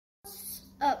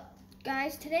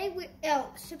guys, today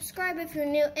subscribe if you're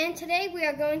new, and today we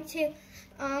are going to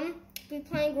be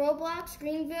playing Roblox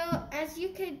Greenville. As you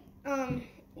could I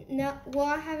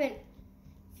haven't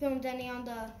filmed any on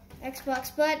the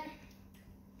Xbox, but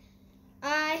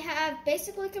I have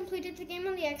basically completed the game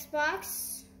on the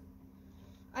Xbox.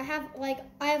 I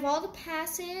have all the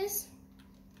passes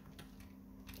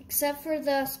except for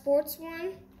the sports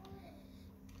one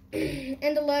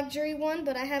and the luxury one,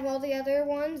 but I have all the other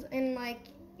ones, and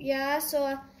yeah, so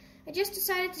I just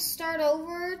decided to start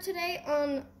over today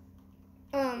on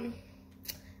a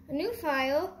new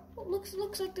file. Oh, looks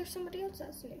like there's somebody else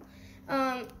that's new.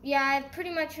 Yeah, I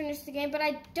pretty much finished the game, but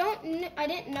I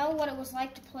didn't know what it was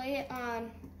like to play it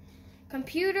on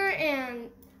computer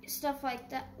and stuff like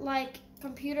that, like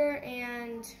computer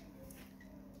and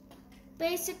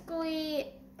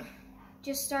basically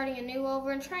just starting anew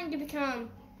over and trying to become,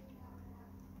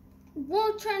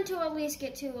 we're trying to at least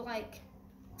get to like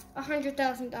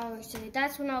 $100,000 today.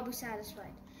 That's when I'll be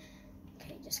satisfied.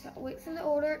 Okay, just gotta wait for the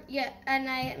order. Yeah, and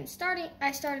I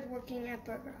started working at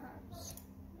Burger House.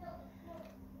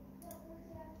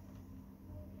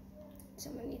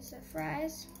 Someone needs their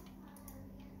fries.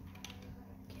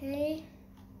 Okay.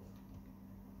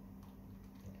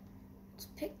 Let's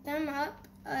pick them up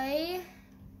a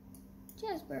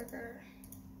cheeseburger.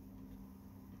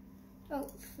 Oh,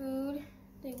 food.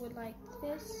 They would like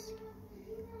this.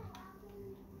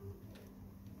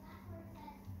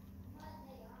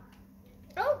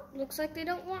 Oh, looks like they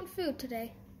don't want food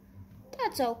today.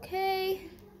 That's okay.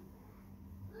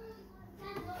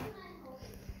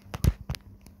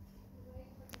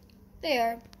 They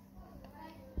are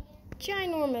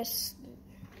ginormous.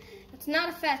 It's not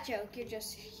a fat joke. You're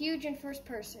just huge in first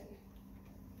person.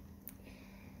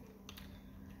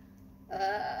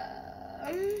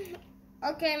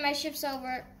 Okay, my shift's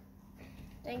over.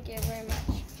 Thank you very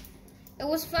much. It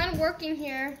was fun working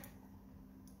here.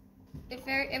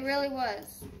 It really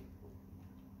was.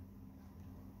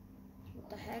 What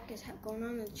the heck is going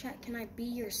on in the chat? Can I be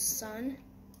your son?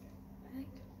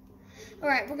 All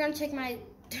right, we're gonna take my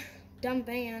dumb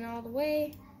van all the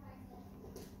way.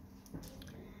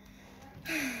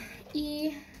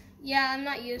 Yeah, I'm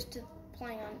not used to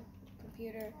playing on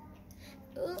computer.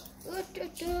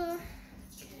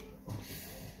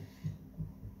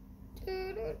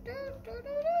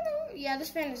 Yeah, this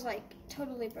fan is like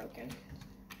totally broken.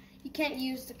 You can't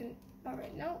use the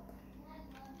alright, no.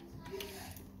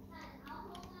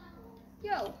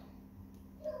 Yo.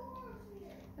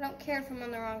 I don't care if I'm on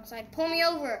the wrong side. Pull me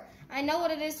over. I know what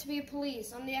it is to be a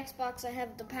police. On the Xbox, I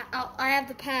have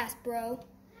the pass, bro.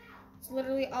 It's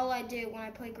literally all I do when I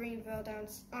play Greenville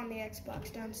on the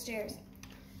Xbox downstairs.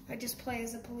 I just play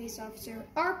as a police officer.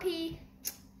 RP.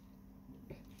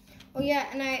 Oh yeah,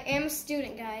 and I am a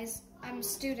student, guys. I'm a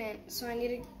student, so I need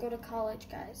to go to college,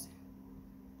 guys.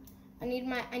 I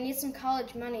need some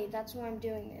college money. That's why I'm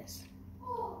doing this.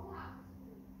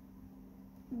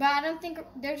 But I don't think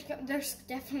there's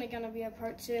definitely gonna be a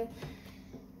part 2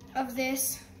 of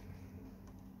this.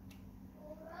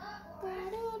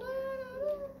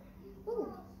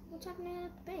 Ooh, what's happening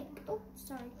at the bank? Oh,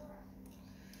 sorry.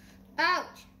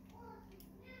 Ouch.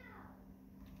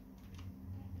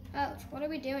 Ouch, what are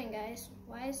we doing, guys?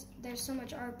 Why is there so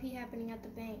much RP happening at the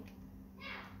bank?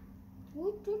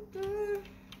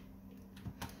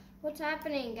 What's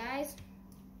happening, guys?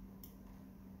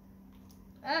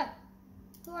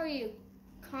 Who are you?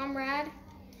 Comrade?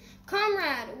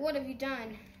 Comrade, what have you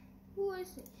done? Who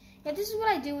is it? Yeah, this is what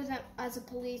I do with them as a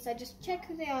police. I just check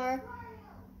who they are,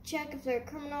 check if they're a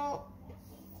criminal.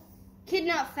 Kid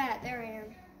not fat, there I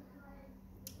am.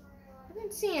 I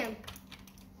didn't see him.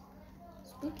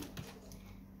 Spooky.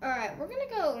 Alright, we're gonna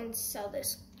go and sell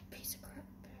this piece of crap.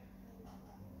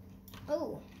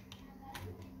 Oh.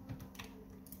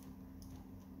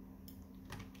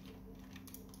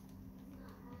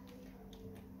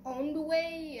 On the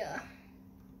way.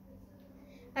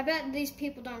 I bet these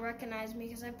people don't recognize me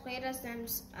because I played as them.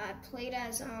 I've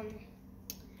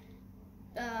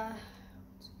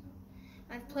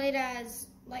played as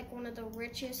like one of the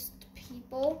richest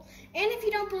people. And if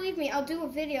you don't believe me, I'll do a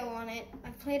video on it.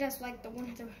 I've played as like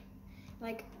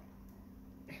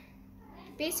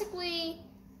basically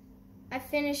I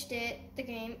finished the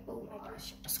game. Oh my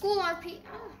gosh. School RP.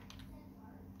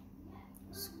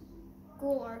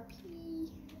 School RP.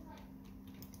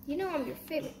 You know I'm your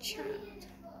favorite child.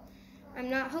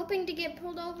 I'm not hoping to get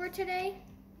pulled over today.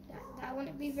 That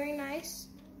wouldn't be very nice.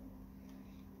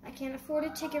 I can't afford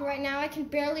a ticket right now. I can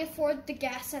barely afford the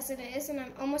gas as it is, and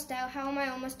I'm almost out. How am I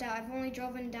almost out? I've only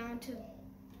driven down to,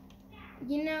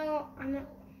 I'm not.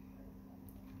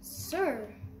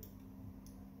 Sir,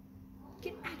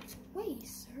 get out of the way.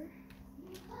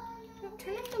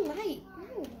 Turn off the light.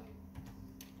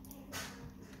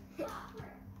 No.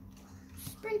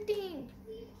 Sprinting.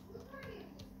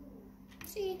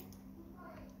 See?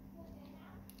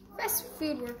 Fast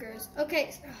food workers.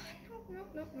 Okay. No.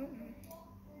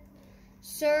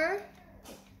 Sir,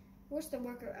 where's the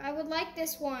worker? I would like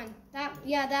this one. That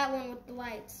one with the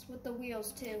lights, with the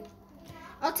wheels too.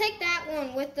 I'll take that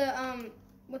one with the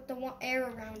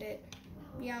air around it.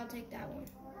 Yeah, I'll take that one.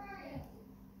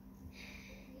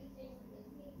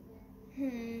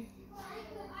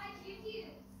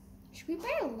 Should we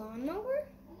buy a lawnmower?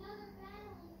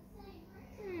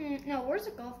 No, where's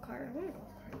the golf cart? I want a golf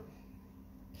cart.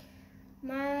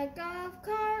 My golf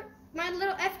cart. My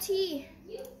little FT.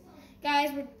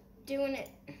 Guys, we're doing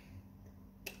it.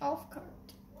 Golf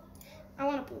cart. I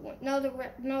want a blue one. No, the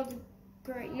red. No, the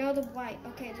gray. No, the white.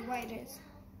 Okay, the white is.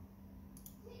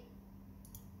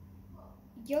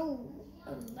 Yo,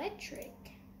 electric.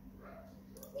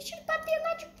 We should have bought the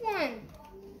electric one.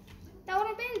 That would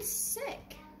have been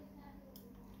sick.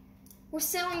 We're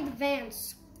selling the van.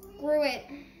 Screw it.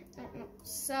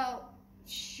 So,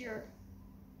 sure.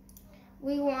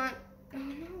 We want. Oh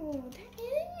no, that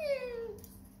is.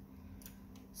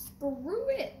 Screw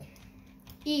it.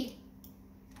 E.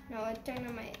 No, I turned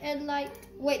on my headlight.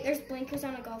 Wait, there's blinkers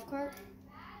on a golf cart.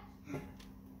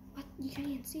 What? You can't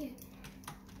even see it.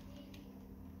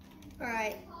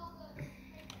 Alright.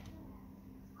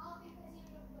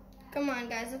 Come on,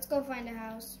 guys. Let's go find a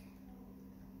house.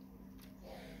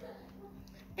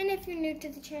 And if you're new to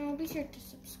the channel, be sure to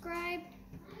subscribe.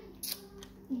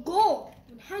 Goal!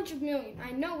 100 million.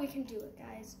 I know we can do it,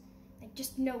 guys. I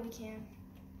just know we can.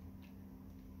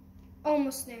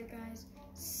 Almost there, guys.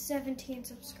 17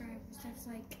 subscribers. That's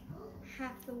like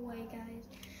half the way, guys.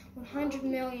 100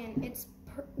 million.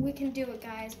 We can do it,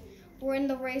 guys. We're in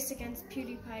the race against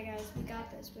PewDiePie, guys. We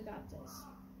got this. We got this.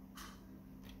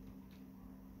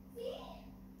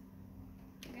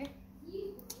 Okay.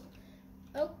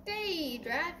 Okay,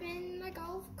 driving my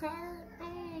golf cart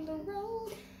on the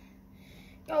road.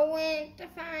 Going to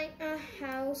find a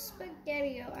house.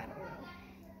 Spaghetti-O. I don't know.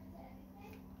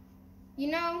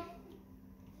 You know,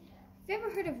 have you ever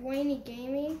heard of Wanny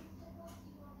Gaming?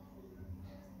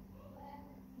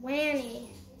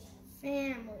 Wanny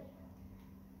family.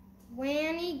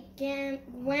 Wanny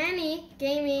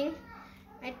Gaming.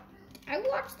 I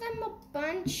watched them a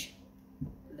bunch.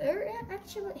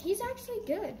 He's actually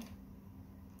good.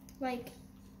 Like,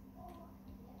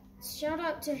 shout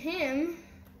out to him.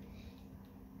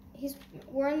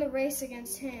 We're in the race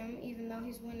against him, even though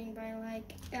he's winning by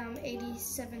like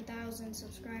 87,000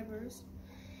 subscribers.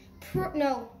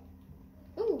 No.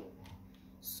 Ooh.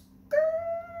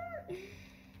 Skirt.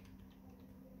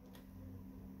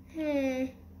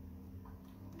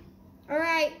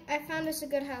 Alright, I found us a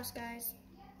good house, guys.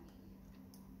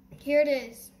 Here it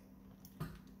is.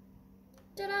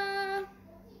 Ta-da!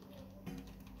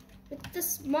 It's the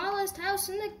smallest house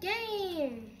in the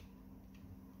game.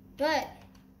 But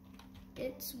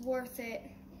it's worth it.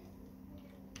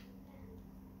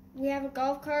 We have a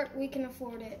golf cart, we can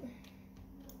afford it.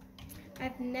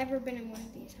 I've never been in one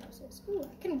of these houses. Ooh, I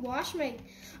can wash a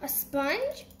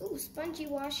sponge? Ooh, spongy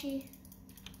washy.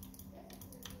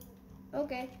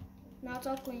 Okay, now it's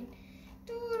all clean.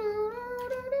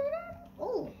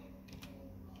 Oh,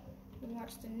 you can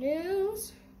watch the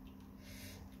news.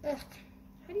 Ugh,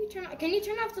 how do you turn off? Can you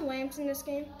turn off the lamps in this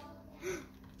game?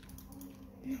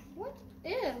 No, what?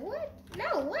 Ew, what?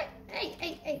 No, what?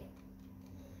 Hey.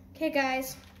 Okay,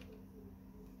 guys.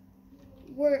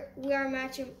 We are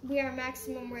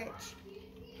maximum rich.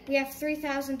 We have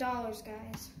 $3,000,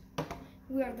 guys.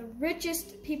 We are the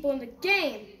richest people in the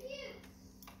game.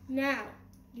 Now,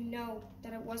 you know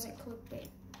that it wasn't clickbait.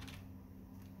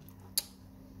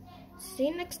 See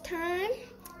you next time.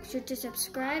 Be sure to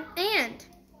subscribe and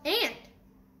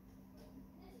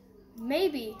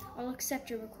maybe I'll accept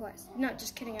your request. No,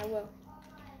 just kidding, I will.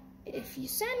 If you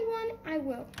send one, I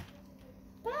will.